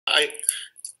I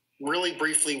really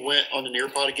briefly went on the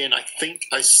Nearpod again. I think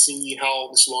I see how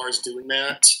this LAR is doing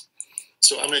that.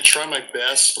 So I'm going to try my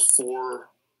best before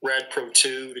Rad Pro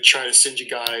 2 to try to send you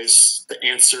guys the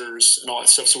answers and all that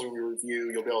stuff. So when we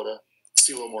review, you'll be able to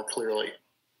see a little more clearly.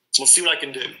 So we'll see what I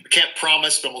can do. I can't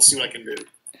promise, but we'll see what I can do.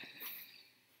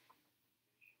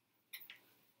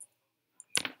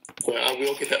 But I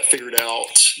will get that figured out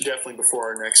definitely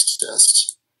before our next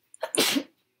test.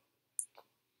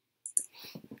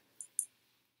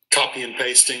 Copy and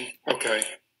pasting. Okay.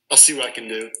 I'll see what I can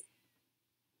do.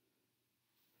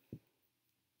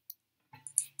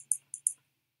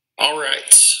 All right.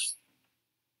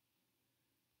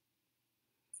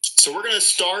 So we're going to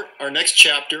start our next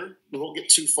chapter. We won't get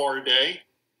too far today,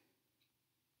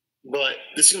 but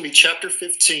this is going to be chapter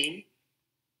 15.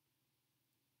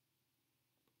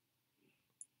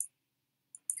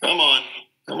 Come on,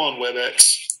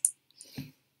 WebEx.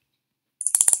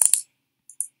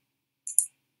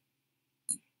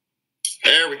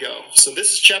 There we go. So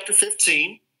this is chapter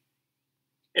 15.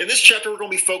 In this chapter, we're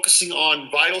going to be focusing on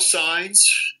vital signs,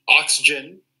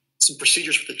 oxygen, some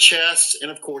procedures for the chest, and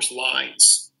of course,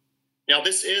 lines. Now,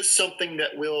 this is something that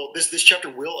this chapter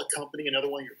will accompany another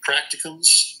one of your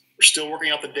practicums. We're still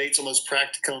working out the dates on those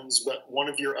practicums, but one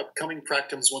of your upcoming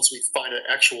practicums, once we find an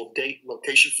actual date and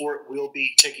location for it, will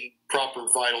be taking proper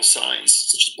vital signs,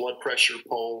 such as blood pressure,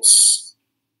 pulse,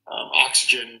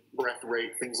 oxygen, breath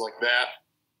rate, things like that.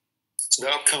 So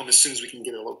that'll come as soon as we can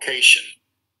get a location.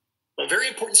 But very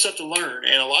important stuff to learn.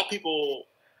 And a lot of people,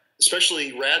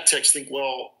 especially rad techs, think,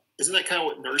 well, isn't that kind of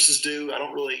what nurses do? I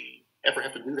don't really ever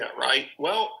have to do that, right?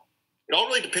 Well, it all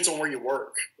really depends on where you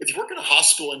work. If you work in a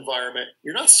hospital environment,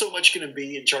 you're not so much going to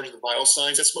be in charge of the vital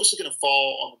signs. That's mostly going to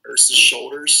fall on the nurse's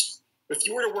shoulders. But if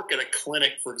you were to work at a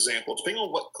clinic, for example, depending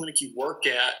on what clinic you work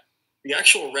at, the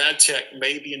actual rad tech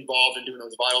may be involved in doing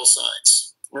those vital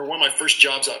signs. I remember one of my first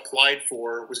jobs I applied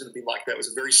for was going to be like that. It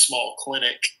was a very small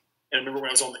clinic. And I remember when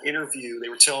I was on the interview, they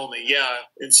were telling me, yeah,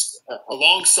 it's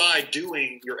alongside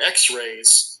doing your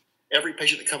x-rays, every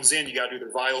patient that comes in, you got to do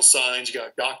their vital signs, you got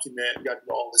to document, you got to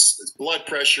do all this blood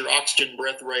pressure, oxygen,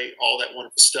 breath rate, all that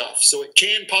wonderful stuff. So it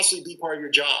can possibly be part of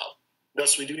your job.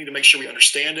 Thus, we do need to make sure we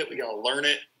understand it. We got to learn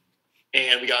it.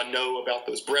 And we got to know about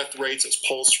those breath rates, those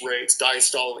pulse rates,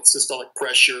 diastolic, systolic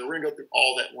pressure. We're going to go through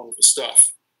all that wonderful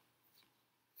stuff.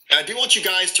 I do want you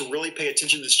guys to really pay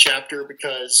attention to this chapter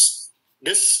because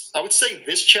I would say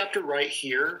this chapter right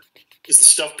here is the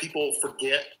stuff people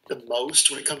forget the most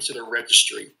when it comes to their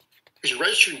registry. Because your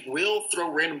registry will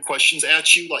throw random questions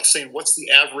at you, like saying, what's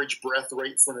the average breath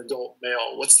rate for an adult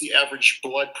male? What's the average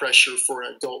blood pressure for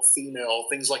an adult female?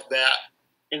 Things like that.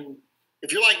 And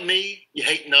if you're like me, you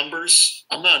hate numbers.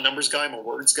 I'm not a numbers guy, I'm a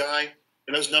words guy.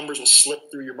 And those numbers will slip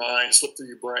through your mind, slip through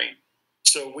your brain.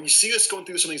 So when you see us going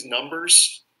through some of these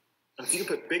numbers, if you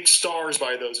can put big stars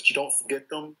by those that you don't forget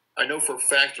them, I know for a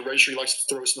fact the registry likes to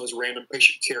throw some of those random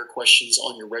patient care questions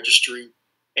on your registry.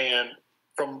 And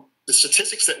from the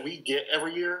statistics that we get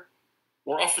every year,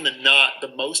 more often than not,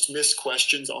 the most missed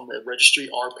questions on the registry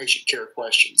are patient care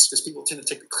questions because people tend to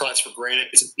take the class for granted.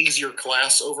 It's an easier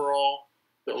class overall,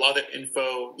 but a lot of that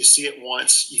info, you see it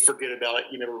once, you forget about it,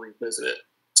 you never revisit it.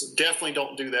 So definitely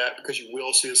don't do that because you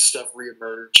will see this stuff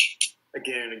reemerge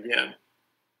again and again.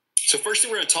 So first thing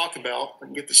we're going to talk about, I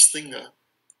can get this thing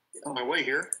on my way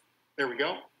here. There we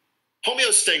go.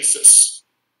 Homeostasis.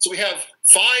 So we have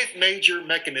 5 major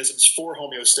mechanisms for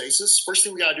homeostasis. First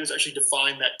thing we got to do is actually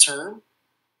define that term.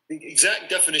 The exact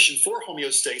definition for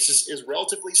homeostasis is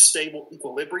relatively stable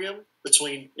equilibrium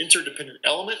between interdependent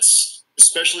elements,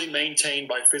 especially maintained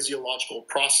by physiological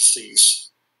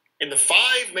processes. And the 5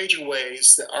 major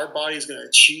ways that our body is going to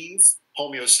achieve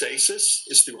homeostasis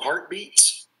is through heartbeat,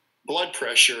 blood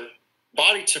pressure,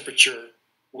 body temperature,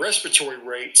 respiratory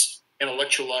rate, and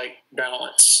electrolyte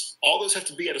balance. All those have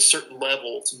to be at a certain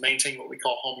level to maintain what we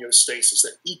call homeostasis,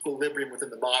 that equilibrium within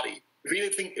the body. If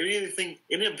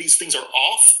any of these things are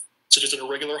off, such as an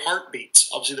irregular heartbeat,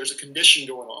 obviously there's a condition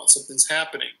going on, something's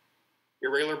happening.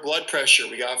 Irregular blood pressure,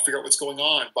 we got to figure out what's going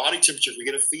on. Body temperature, if we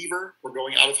get a fever, we're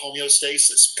going out of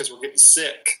homeostasis because we're getting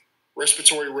sick.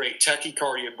 Respiratory rate,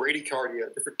 tachycardia,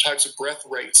 bradycardia, different types of breath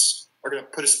rates are going to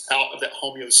put us out of that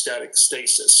homeostatic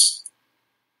stasis.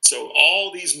 So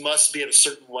all these must be at a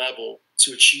certain level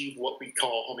to achieve what we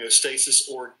call homeostasis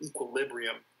or an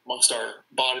equilibrium amongst our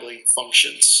bodily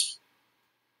functions.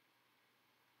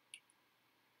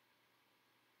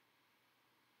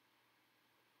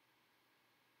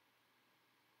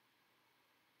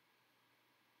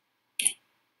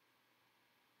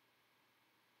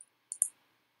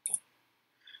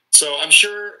 So I'm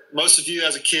sure most of you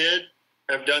as a kid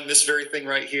have done this very thing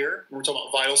right here. We're talking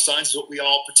about vital signs. Is what we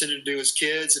all pretended to do as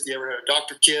kids. If you ever had a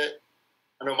doctor kit,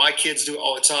 I know my kids do it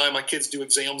all the time. My kids do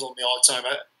exams on me all the time.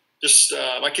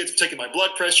 My kids have taken my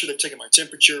blood pressure. They've taken my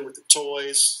temperature with the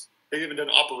toys. They've even done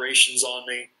operations on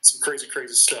me. Some crazy,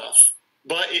 crazy stuff.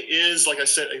 But it is, like I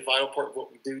said, a vital part of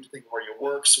what we do depending on where you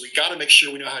work. So we got to make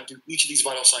sure we know how to do each of these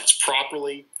vital signs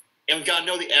properly. And we've got to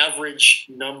know the average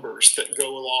numbers that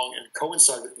go along and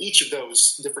coincide with each of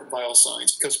those different vital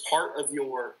signs, because part of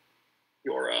your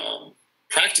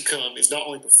practicum is not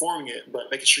only performing it,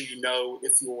 but making sure you know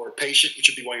if your patient, which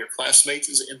would be one of your classmates,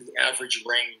 is in the average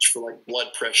range for like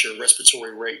blood pressure,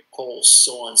 respiratory rate, pulse,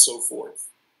 so on and so forth.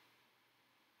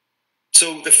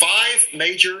 So the 5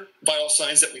 major vital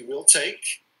signs that we will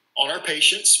take on our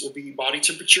patients would be body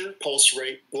temperature, pulse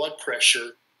rate, blood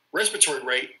pressure, respiratory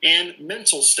rate, and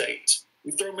mental state.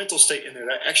 We throw mental state in there.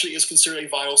 That actually is considered a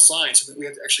vital sign, so that we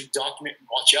have to actually document and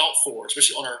watch out for,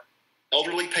 especially on our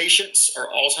elderly patients, our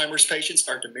Alzheimer's patients,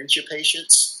 our dementia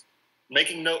patients.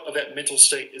 Making note of that mental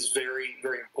state is very,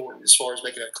 very important as far as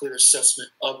making a clear assessment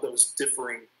of those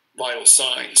differing vital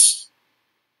signs.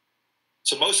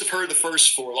 So most have heard the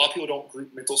first 4. A lot of people don't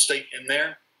group mental state in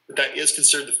there, but that is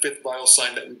considered the 5th vital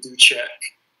sign that we do check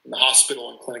in the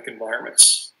hospital and clinic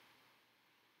environments.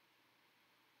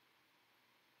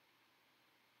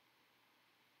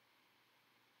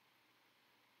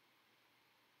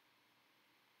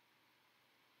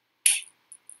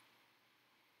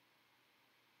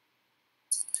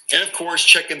 And of course,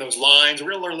 checking those lines. We're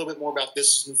going to learn a little bit more about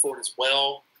this as we move forward as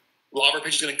well. A lot of our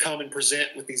patients are going to come and present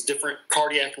with these different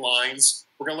cardiac lines.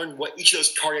 We're going to learn what each of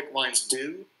those cardiac lines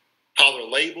do, how they're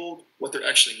labeled, what they're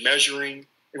actually measuring,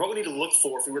 and what we need to look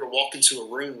for if we were to walk into a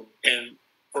room. And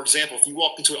for example, if you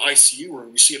walk into an ICU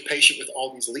room, you see a patient with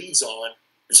all these leads on,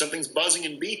 and something's buzzing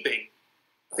and beeping.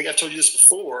 I think I've told you this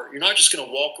before. You're not just going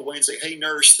to walk away and say, "Hey,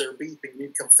 nurse, they're beeping. You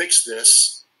need to come fix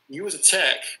this." You as a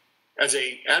tech, as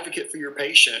an advocate for your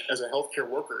patient, as a healthcare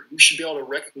worker, you should be able to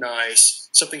recognize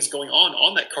something's going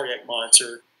on that cardiac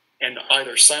monitor and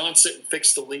either silence it and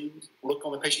fix the lead, look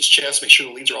on the patient's chest, make sure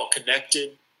the leads are all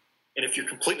connected. And if you're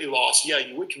completely lost, yeah,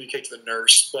 you would communicate to the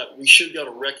nurse, but we should be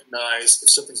able to recognize if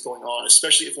something's going on,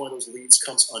 especially if one of those leads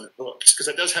comes unhooked, because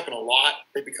that does happen a lot.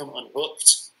 They become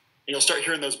unhooked, and you'll start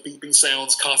hearing those beeping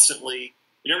sounds constantly.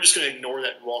 You're never just going to ignore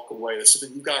that and walk away. That's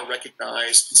something you've got to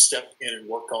recognize and step in and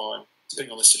work on,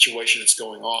 depending on the situation that's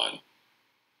going on.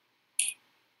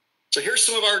 So here's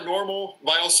some of our normal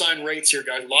vital sign rates here,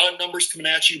 guys. A lot of numbers coming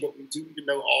at you, but we do need to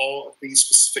know all of these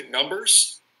specific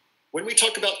numbers. When we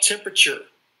talk about temperature,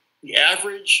 the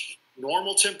average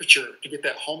normal temperature to get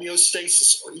that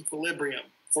homeostasis or equilibrium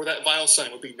for that vital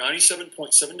sign would be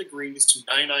 97.7 degrees to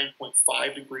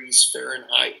 99.5 degrees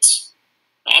Fahrenheit.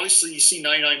 Obviously, you see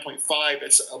 99.5,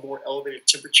 that's a more elevated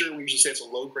temperature. We usually say it's a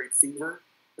low-grade fever,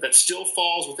 but that still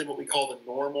falls within what we call the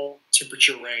normal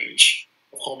temperature range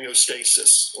of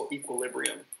homeostasis or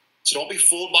equilibrium. So don't be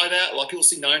fooled by that. A lot of people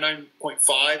see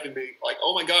 99.5 and be like,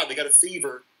 "Oh my God, they got a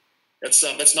fever." That's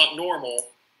not normal.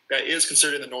 That is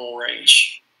considered in the normal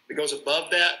range. If it goes above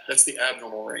that, that's the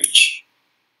abnormal range.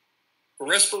 For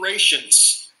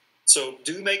respirations, so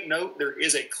do make note there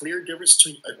is a clear difference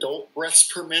between adult breaths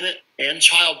per minute and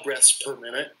child breaths per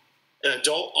minute. An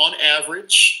adult, on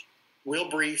average, will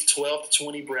breathe 12 to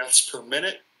 20 breaths per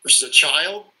minute versus a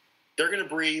child. They're going to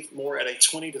breathe more at a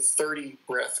 20 to 30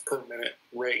 breath per minute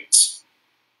rate.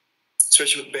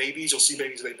 Especially with babies, you'll see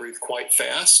babies, they breathe quite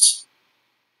fast.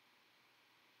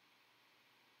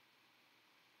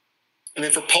 And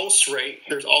then for pulse rate,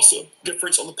 there's also a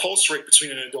difference on the pulse rate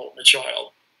between an adult and a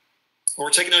child. When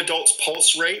we're taking an adult's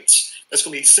pulse rate, that's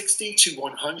going to be 60 to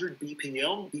 100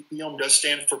 BPM. BPM does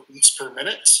stand for beats per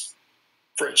minute.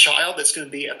 For a child, that's going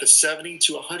to be at the 70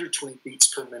 to 120 beats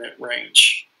per minute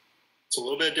range. So a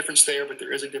little bit of difference there, but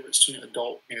there is a difference between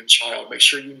adult and child. Make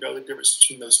sure you know the difference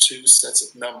between those two sets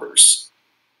of numbers.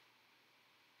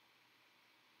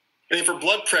 And then for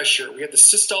blood pressure, we have the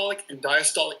systolic and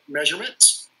diastolic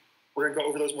measurements. We're going to go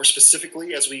over those more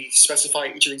specifically as we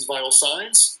specify each of these vital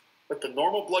signs. But the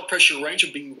normal blood pressure range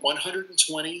would be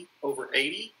 120 over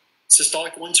 80,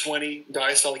 systolic 120,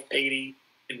 diastolic 80,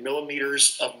 in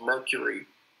millimeters of mercury.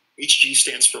 Each G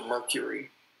stands for mercury.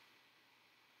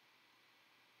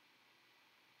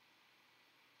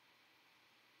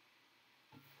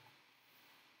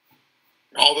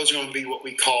 All those are going to be what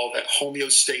we call that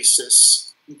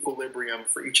homeostasis equilibrium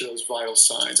for each of those vital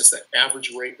signs. That's that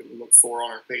average rate that we look for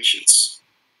on our patients.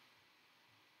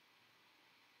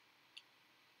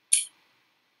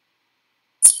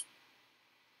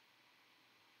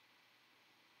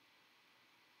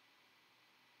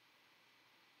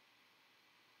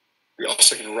 We're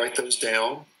also going to write those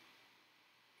down.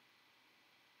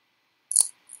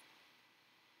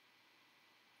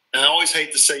 always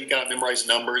hate to say you got to memorize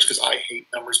numbers because I hate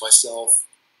numbers myself,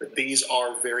 but these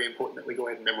are very important that we go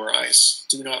ahead and memorize.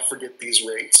 Do not forget these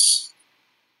rates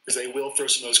because they will throw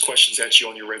some of those questions at you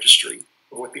on your registry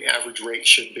of what the average rate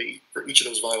should be for each of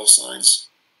those vital signs.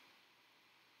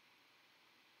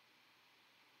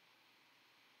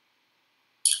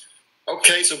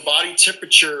 Okay, so body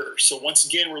temperature. So once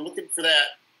again, we're looking for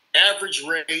that average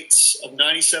rates of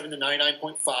 97 to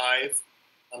 99.5.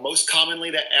 Most commonly,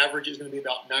 that average is going to be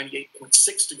about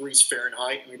 98.6 degrees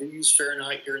Fahrenheit. And we do use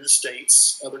Fahrenheit here in the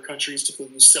States. Other countries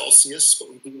typically use Celsius, but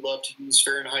we do love to use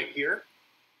Fahrenheit here.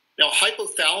 Now,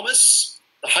 hypothalamus,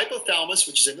 the hypothalamus,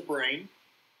 which is in the brain,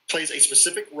 plays a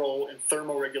specific role in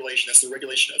thermoregulation. That's the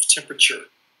regulation of temperature.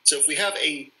 So if we have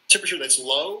a temperature that's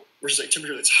low versus a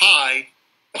temperature that's high,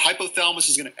 the hypothalamus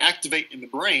is going to activate in the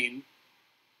brain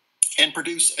and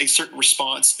produce a certain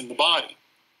response in the body.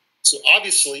 So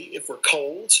obviously, if we're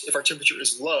cold, if our temperature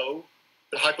is low,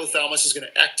 the hypothalamus is going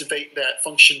to activate that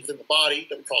function within the body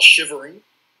that we call shivering.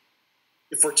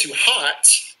 If we're too hot,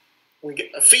 when we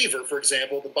get a fever, for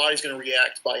example, the body's going to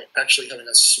react by actually having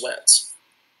us sweat.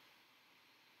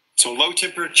 So low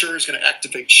temperature is going to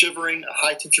activate shivering. A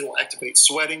high temperature will activate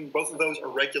sweating. Both of those are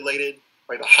regulated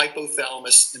by the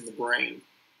hypothalamus in the brain.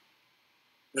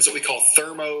 That's what we call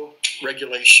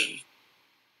thermoregulation.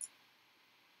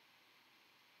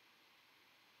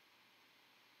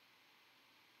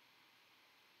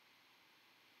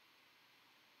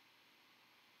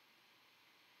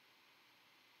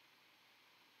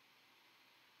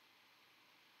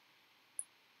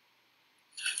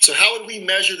 So how would we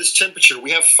measure this temperature? We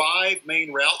have 5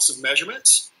 main routes of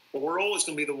measurements. Oral is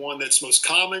going to be the one that's most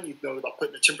common. You know about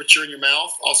putting the temperature in your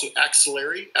mouth. Also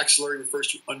axillary. Axillary refers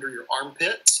to under your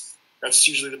armpit. That's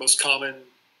usually the most common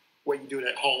way you do it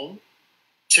at home.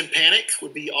 Tympanic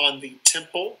would be on the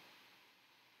temple,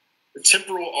 the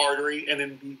temporal artery, and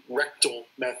then the rectal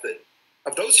method.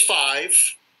 Of those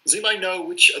 5, does anybody know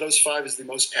which of those 5 is the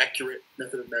most accurate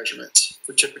method of measurement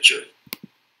for temperature?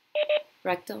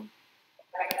 Rectal.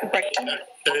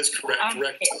 That is correct,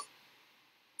 rectal.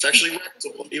 It's actually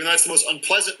rectal. Even though that's the most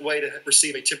unpleasant way to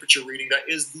receive a temperature reading, that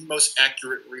is the most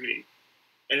accurate reading.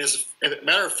 And as a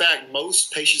matter of fact,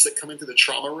 most patients that come into the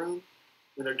trauma room,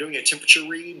 when they're doing a temperature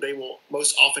read, they will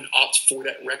most often opt for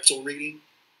that rectal reading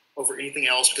over anything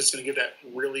else because it's going to give that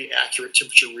really accurate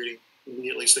temperature reading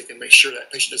immediately so they can make sure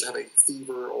that patient doesn't have a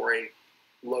fever or a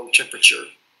low temperature.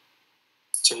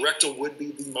 So rectal would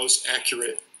be the most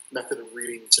accurate method of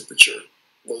reading temperature,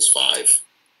 those 5.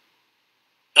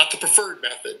 Not the preferred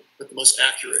method, but the most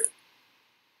accurate.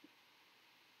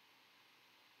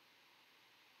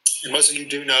 And most of you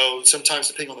do know, sometimes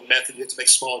depending on the method, you have to make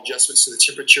small adjustments to the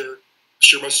temperature. I'm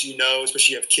sure most of you know,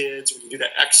 especially if you have kids, when you do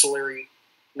that axillary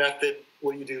method,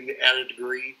 what do? You add a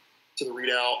degree to the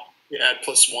readout. You add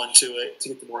 +1 to it to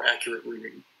get the more accurate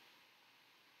reading.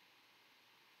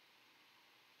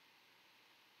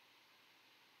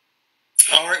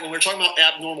 All right, when we're talking about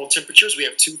abnormal temperatures, we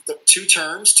have two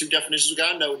terms, 2 definitions we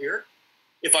got to know here.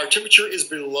 If our temperature is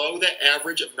below that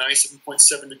average of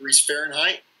 97.7 degrees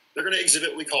Fahrenheit, they're going to exhibit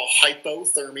what we call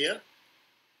hypothermia.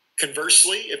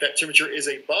 Conversely, if that temperature is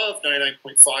above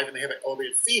 99.5 and they have an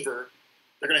elevated fever,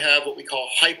 they're going to have what we call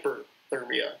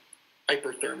hyperthermia.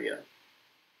 Hyperthermia.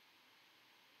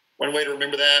 One way to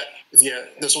remember that is,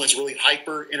 this one is really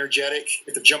hyper energetic.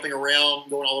 If they're jumping around,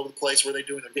 going all over the place, what are they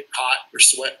doing? They're getting hot, they're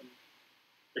sweating.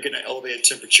 They're getting an elevated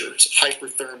temperature. So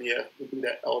hyperthermia would be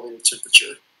that elevated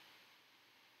temperature.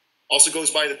 Also goes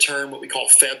by the term what we call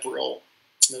febrile.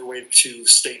 It's another way to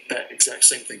state that exact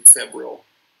same thing, febrile.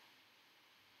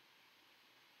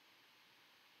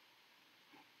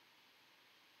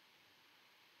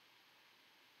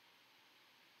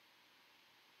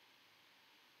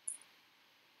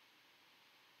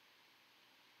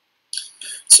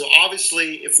 So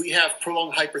obviously, if we have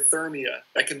prolonged hyperthermia,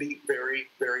 that can be very,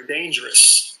 very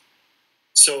dangerous.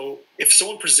 So if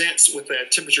someone presents with a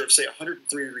temperature of, say,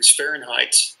 103 degrees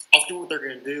Fahrenheit, often what they're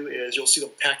going to do is you'll see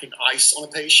them packing ice on a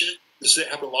patient. This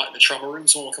happens a lot in the trauma room.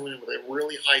 Someone will come in with a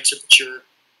really high temperature.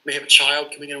 May have a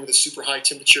child coming in with a super high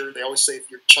temperature. They always say if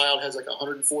your child has like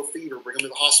 104 fever, bring them to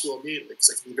the hospital immediately because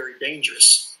that can be very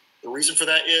dangerous. The reason for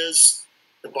that is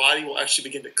the body will actually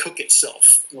begin to cook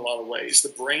itself in a lot of ways. The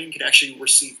brain can actually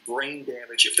receive brain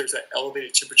damage if there's that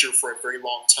elevated temperature for a very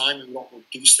long time and we don't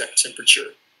reduce that temperature.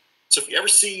 So if you ever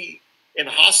see in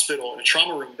a hospital, in a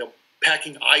trauma room, them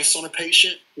packing ice on a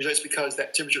patient, usually it's because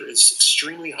that temperature is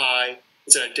extremely high,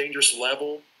 it's at a dangerous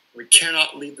level. We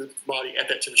cannot leave the body at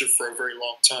that temperature for a very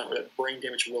long time or that brain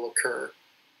damage will occur.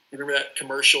 You remember that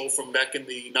commercial from back in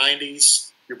the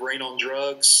 90s, Your Brain on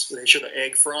Drugs, where they show the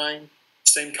egg frying?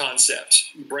 Same concept.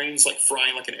 Your brain's like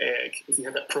frying like an egg if you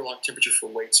have that prolonged temperature for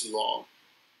way too long.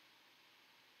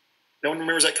 No one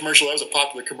remembers that commercial. That was a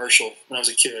popular commercial when I was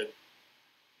a kid.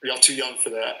 Are y'all too young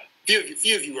for that? Few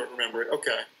of you won't remember it.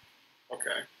 Okay.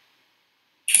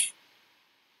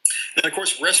 And of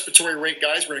course, respiratory rate,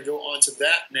 guys, we're going to go on to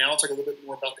that now. Talk a little bit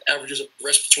more about the averages of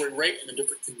respiratory rate and the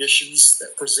different conditions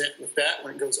that present with that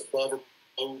when it goes above or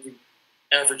below the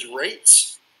average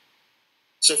rates.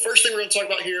 So first thing we're going to talk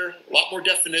about here, a lot more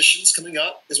definitions coming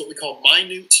up, is what we call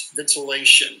minute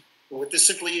ventilation. And what this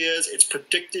simply is, it's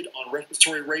predicted on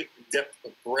respiratory rate and depth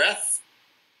of breath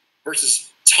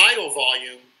versus tidal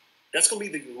volume. That's going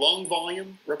to be the lung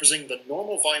volume, representing the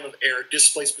normal volume of air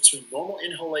displaced between normal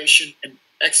inhalation and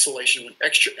exhalation when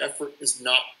extra effort is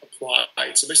not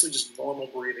applied. So basically just normal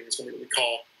breathing is going to be what we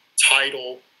call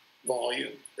tidal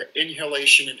volume. The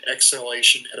inhalation and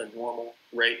exhalation at a normal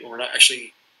rate when we're not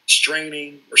actually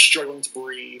straining or struggling to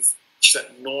breathe, just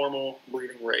that normal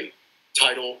breathing rate,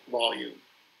 tidal volume.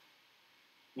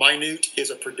 Minute is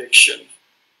a prediction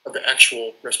of the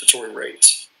actual respiratory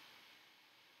rate.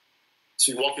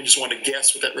 So you walk in and just want to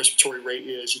guess what that respiratory rate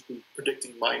is, you'd be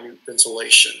predicting minute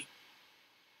ventilation.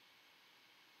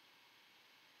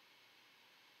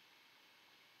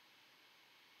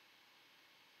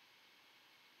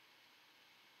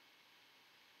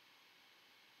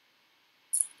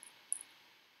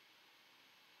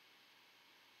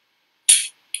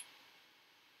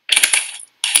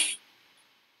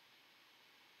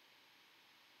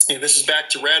 And this is back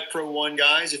to RADPRO 1,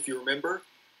 guys, if you remember.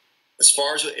 As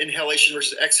far as the inhalation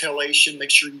versus exhalation,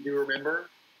 make sure you do remember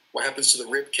what happens to the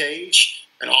rib cage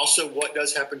and also what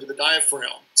does happen to the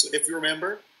diaphragm. So if you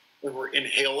remember, when we're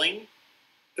inhaling,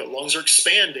 the lungs are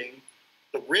expanding,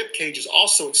 the rib cage is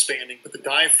also expanding, but the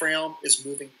diaphragm is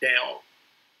moving down.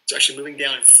 It's actually moving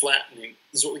down and flattening.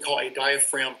 This is what we call a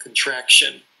diaphragm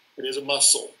contraction. It is a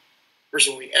muscle. Versus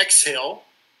when we exhale,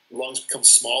 the lungs become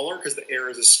smaller because the air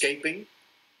is escaping.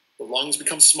 The lungs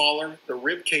become smaller, the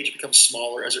rib cage becomes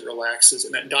smaller as it relaxes,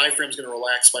 and that diaphragm is going to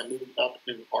relax by moving up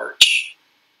in an arch.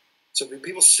 So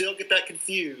people still get that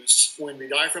confused. When the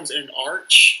diaphragm's in an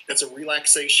arch, that's a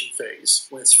relaxation phase.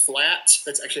 When it's flat,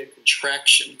 that's actually a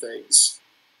contraction phase.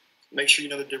 Make sure you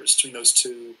know the difference between those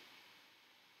two.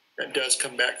 That does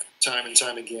come back time and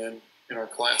time again in our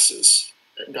classes,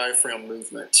 that diaphragm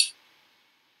movement.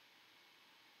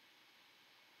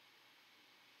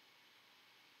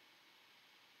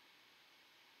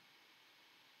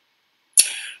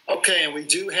 Okay, and we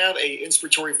do have a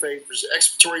inspiratory phase versus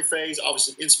expiratory phase.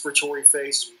 Obviously, inspiratory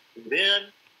phase is when we breathe in.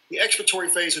 The expiratory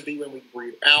phase would be when we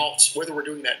breathe out, whether we're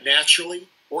doing that naturally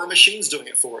or a machine's doing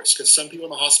it for us, because some people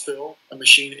in the hospital, a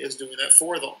machine is doing that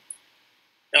for them.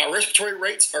 Now, our respiratory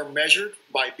rates are measured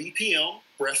by BPM,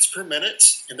 breaths per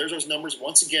minute, and there's those numbers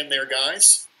once again there,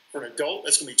 guys. For an adult,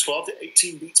 that's going to be 12 to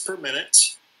 18 beats per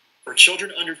minute. For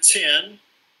children under 10,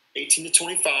 18 to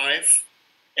 25.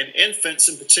 And infants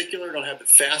in particular don't have the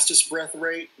fastest breath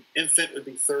rate. Infant would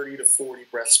be 30 to 40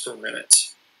 breaths per minute.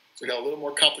 So we got a little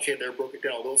more complicated there, broke it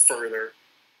down a little further.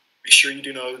 Make sure you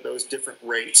do know those different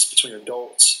rates between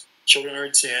adults, children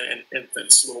under 10, and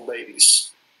infants, little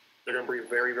babies. They're going to breathe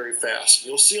very, very fast.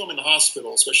 You'll see them in the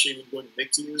hospital, especially when you're doing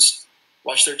NICUs.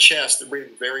 Watch their chest. They're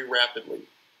breathing very rapidly,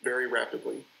 very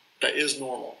rapidly. That is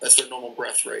normal. That's their normal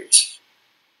breath rate.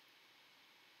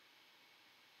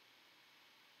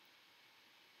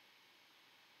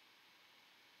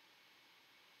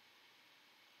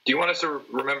 Do you want us to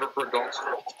remember for adults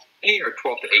 8 or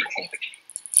 12 to 18?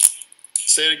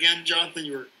 Say it again, Jonathan.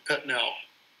 You were cutting out.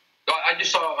 I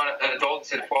just saw an adult that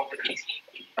said 12 to 18.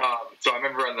 So I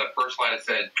remember on the first line it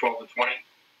said 12 to 20.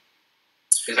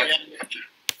 Is that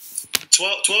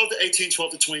 12 to 18,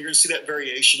 12 to 20? You're going to see that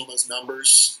variation on those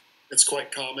numbers. It's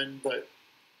quite common, but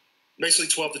basically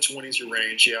 12 to 20 is your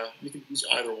range. Yeah, you can use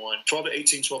either one. 12 to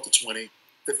 18, 12 to 20.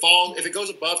 If it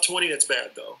goes above 20, that's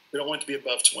bad, though. We don't want it to be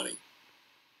above 20.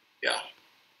 Yeah.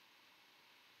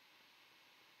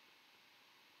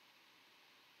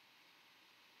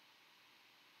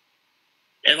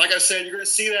 And like I said, you're going to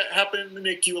see that happen in the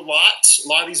NICU a lot. A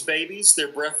lot of these babies, their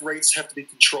breath rates have to be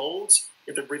controlled.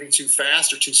 If they're breathing too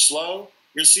fast or too slow,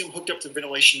 you're going to see them hooked up to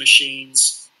ventilation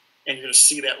machines, and you're going to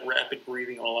see that rapid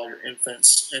breathing on a lot of your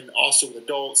infants. And also with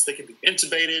adults, they can be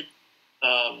intubated.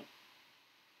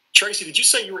 Tracy, did you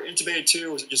say you were intubated too,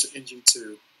 or was it just an NG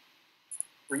tube?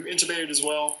 Were you intubated as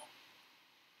well?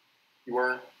 You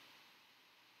were?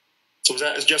 So was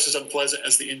that just as unpleasant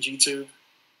as the NG tube?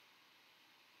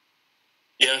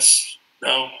 Yes?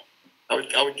 No?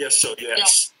 I would guess so,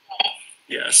 yes.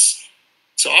 Yes.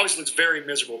 So obviously it's very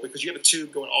miserable because you have a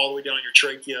tube going all the way down your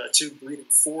trachea, a tube breathing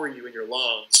for you in your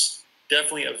lungs.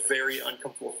 definitely a very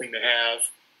uncomfortable thing to have.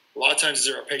 A lot of times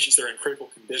there are patients that are in critical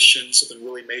condition, something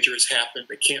really major has happened,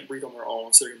 they can't breathe on their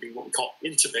own, so they're going to be what we call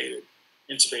intubated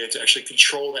to actually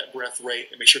control that breath rate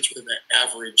and make sure it's within that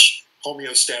average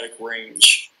homeostatic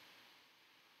range.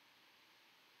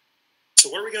 So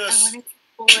what are we going to... I wanted to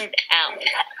pull it out.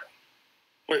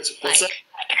 What's that?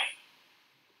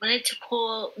 I wanted to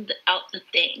pull out the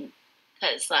thing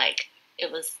because,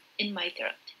 it was in my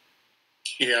throat.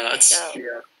 Yeah,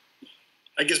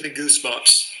 that gives me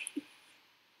goosebumps.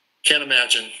 Can't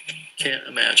imagine.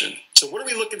 So what are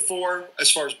we looking for as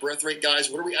far as breath rate, guys?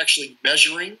 What are we actually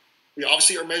measuring? We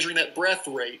obviously are measuring that breath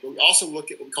rate, but we also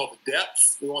look at what we call the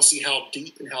depth. We want to see how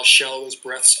deep and how shallow those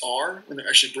breaths are when they're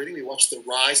actually breathing. We watch the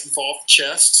rise and fall of the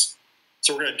chest.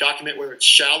 So we're going to document whether it's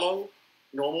shallow,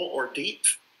 normal, or deep.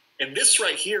 And this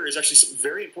right here is actually something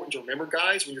very important to remember,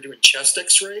 guys, when you're doing chest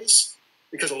x-rays.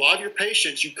 Because a lot of your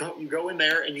patients, you go in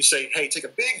there and you say, hey, take a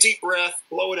big deep breath,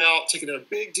 blow it out, take it in a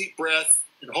big deep breath,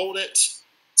 and hold it.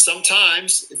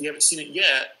 Sometimes, if you haven't seen it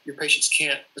yet, your patients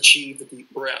can't achieve the deep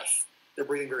breath. They're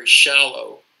breathing very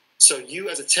shallow. So you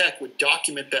as a tech would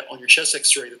document that on your chest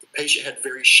x-ray that the patient had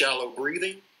very shallow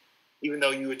breathing. Even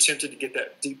though you attempted to get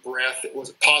that deep breath, it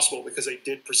wasn't possible because they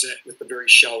did present with the very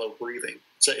shallow breathing.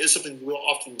 So it is something we'll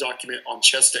often document on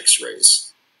chest x-rays.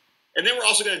 And then we're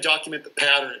also going to document the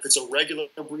pattern, if it's a regular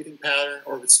breathing pattern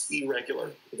or if it's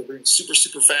irregular. If they're breathing super,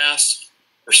 super fast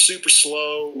or super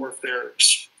slow, or if they're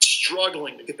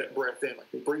struggling to get that breath in.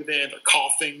 Like they breathe in, they're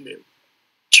coughing, they're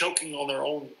choking on their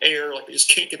own air, like they just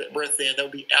can't get that breath in. That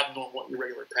would be abnormal,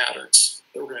 irregular patterns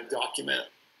that we're going to document.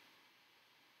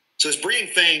 So this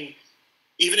breathing thing,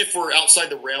 even if we're outside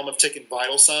the realm of taking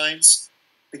vital signs,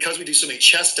 because we do so many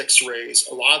chest x-rays,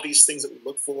 a lot of these things that we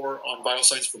look for on vital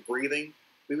signs for breathing,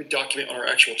 we would document on our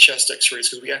actual chest x-rays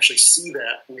because we actually see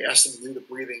that when we ask them to do the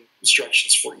breathing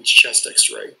instructions for each chest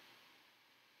x-ray.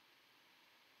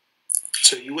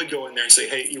 So you would go in there and say,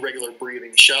 hey, irregular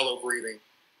breathing, shallow breathing,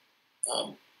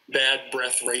 bad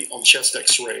breath rate on chest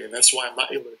x-ray, and that's why I'm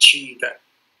not able to achieve that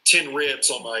 10 ribs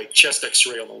on my chest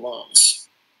x-ray on the lungs.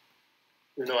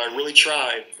 Even though I really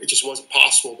tried, it just wasn't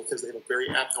possible because they have a very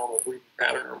abnormal breathing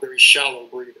pattern or very shallow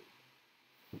breathing.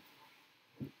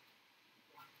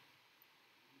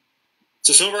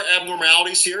 So some of our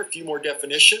abnormalities here, a few more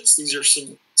definitions. These are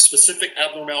some specific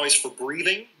abnormalities for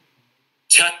breathing.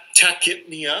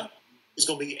 Tachypnea is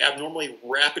going to be abnormally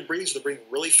rapid breathing. So they're breathing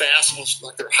really fast, almost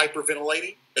like they're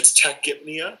hyperventilating. That's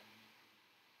tachypnea.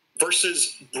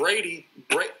 Versus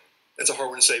that's a hard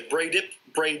one to say.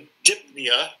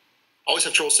 Bradypnea. I always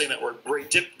have trouble saying that word.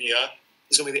 Bradypnea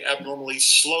is going to be the abnormally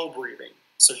slow breathing.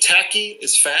 So tachy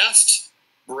is fast.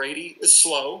 Brady is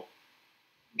slow.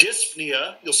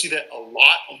 Dyspnea, you'll see that a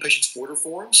lot on patients' order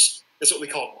forms. That's what we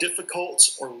call difficult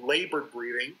or labored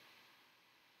breathing.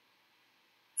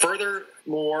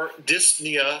 Furthermore,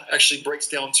 dyspnea actually breaks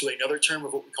down to another term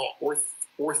of what we call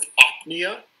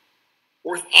orthopnea.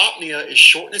 Orthopnea is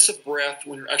shortness of breath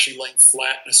when you're actually laying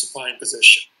flat in a supine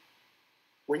position.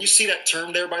 When you see that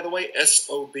term there, by the way,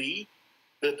 SOB,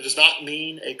 that does not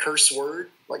mean a curse word,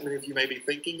 like many of you may be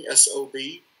thinking, SOB.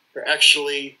 It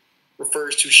actually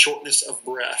refers to shortness of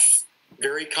breath.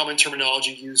 Very common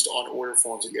terminology used on order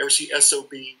forms. If you ever see SOB,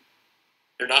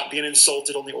 they're not being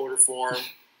insulted on the order form.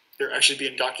 They're actually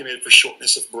being documented for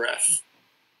shortness of breath.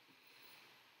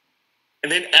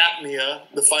 And then apnea,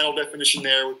 the final definition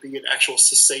there would be an actual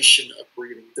cessation of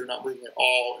breathing. They're not breathing at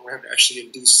all, and we're having to actually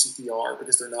induce CPR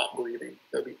because they're not breathing.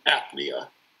 That would be apnea.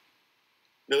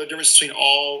 The other difference between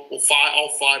all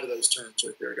five of those terms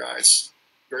right there, guys.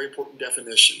 Very important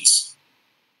definitions.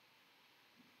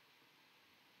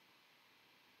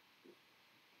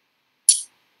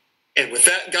 And with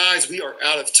that, guys, we are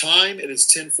out of time. It is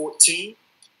 10:14.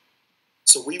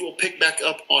 So we will pick back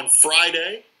up on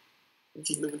Friday and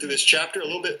keep moving through this chapter. A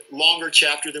little bit longer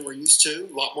chapter than we're used to.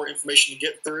 A lot more information to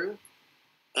get through.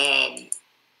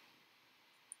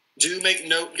 Do make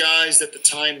note, guys, that the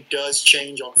time does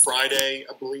change on Friday.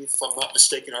 I believe, if I'm not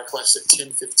mistaken, our class is at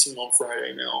 10:15 on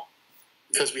Friday now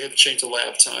because we had to change the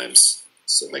lab times.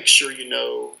 So make sure you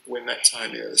know when that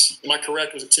time is. Am I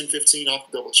correct? Was it 10:15? I'll have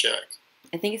to double check.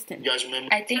 I think it's 10. You guys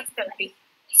remember? I think 30.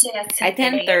 At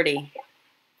 10:30.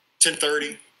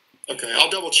 10:30? Okay, I'll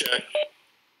double check.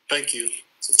 Thank you.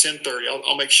 So 10:30.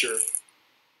 I'll make sure.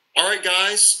 All right,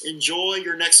 guys, enjoy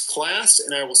your next class,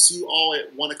 and I will see you all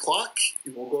at 1 o'clock,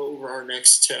 and we'll go over our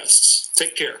next tests.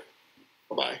 Take care.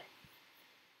 Bye-bye.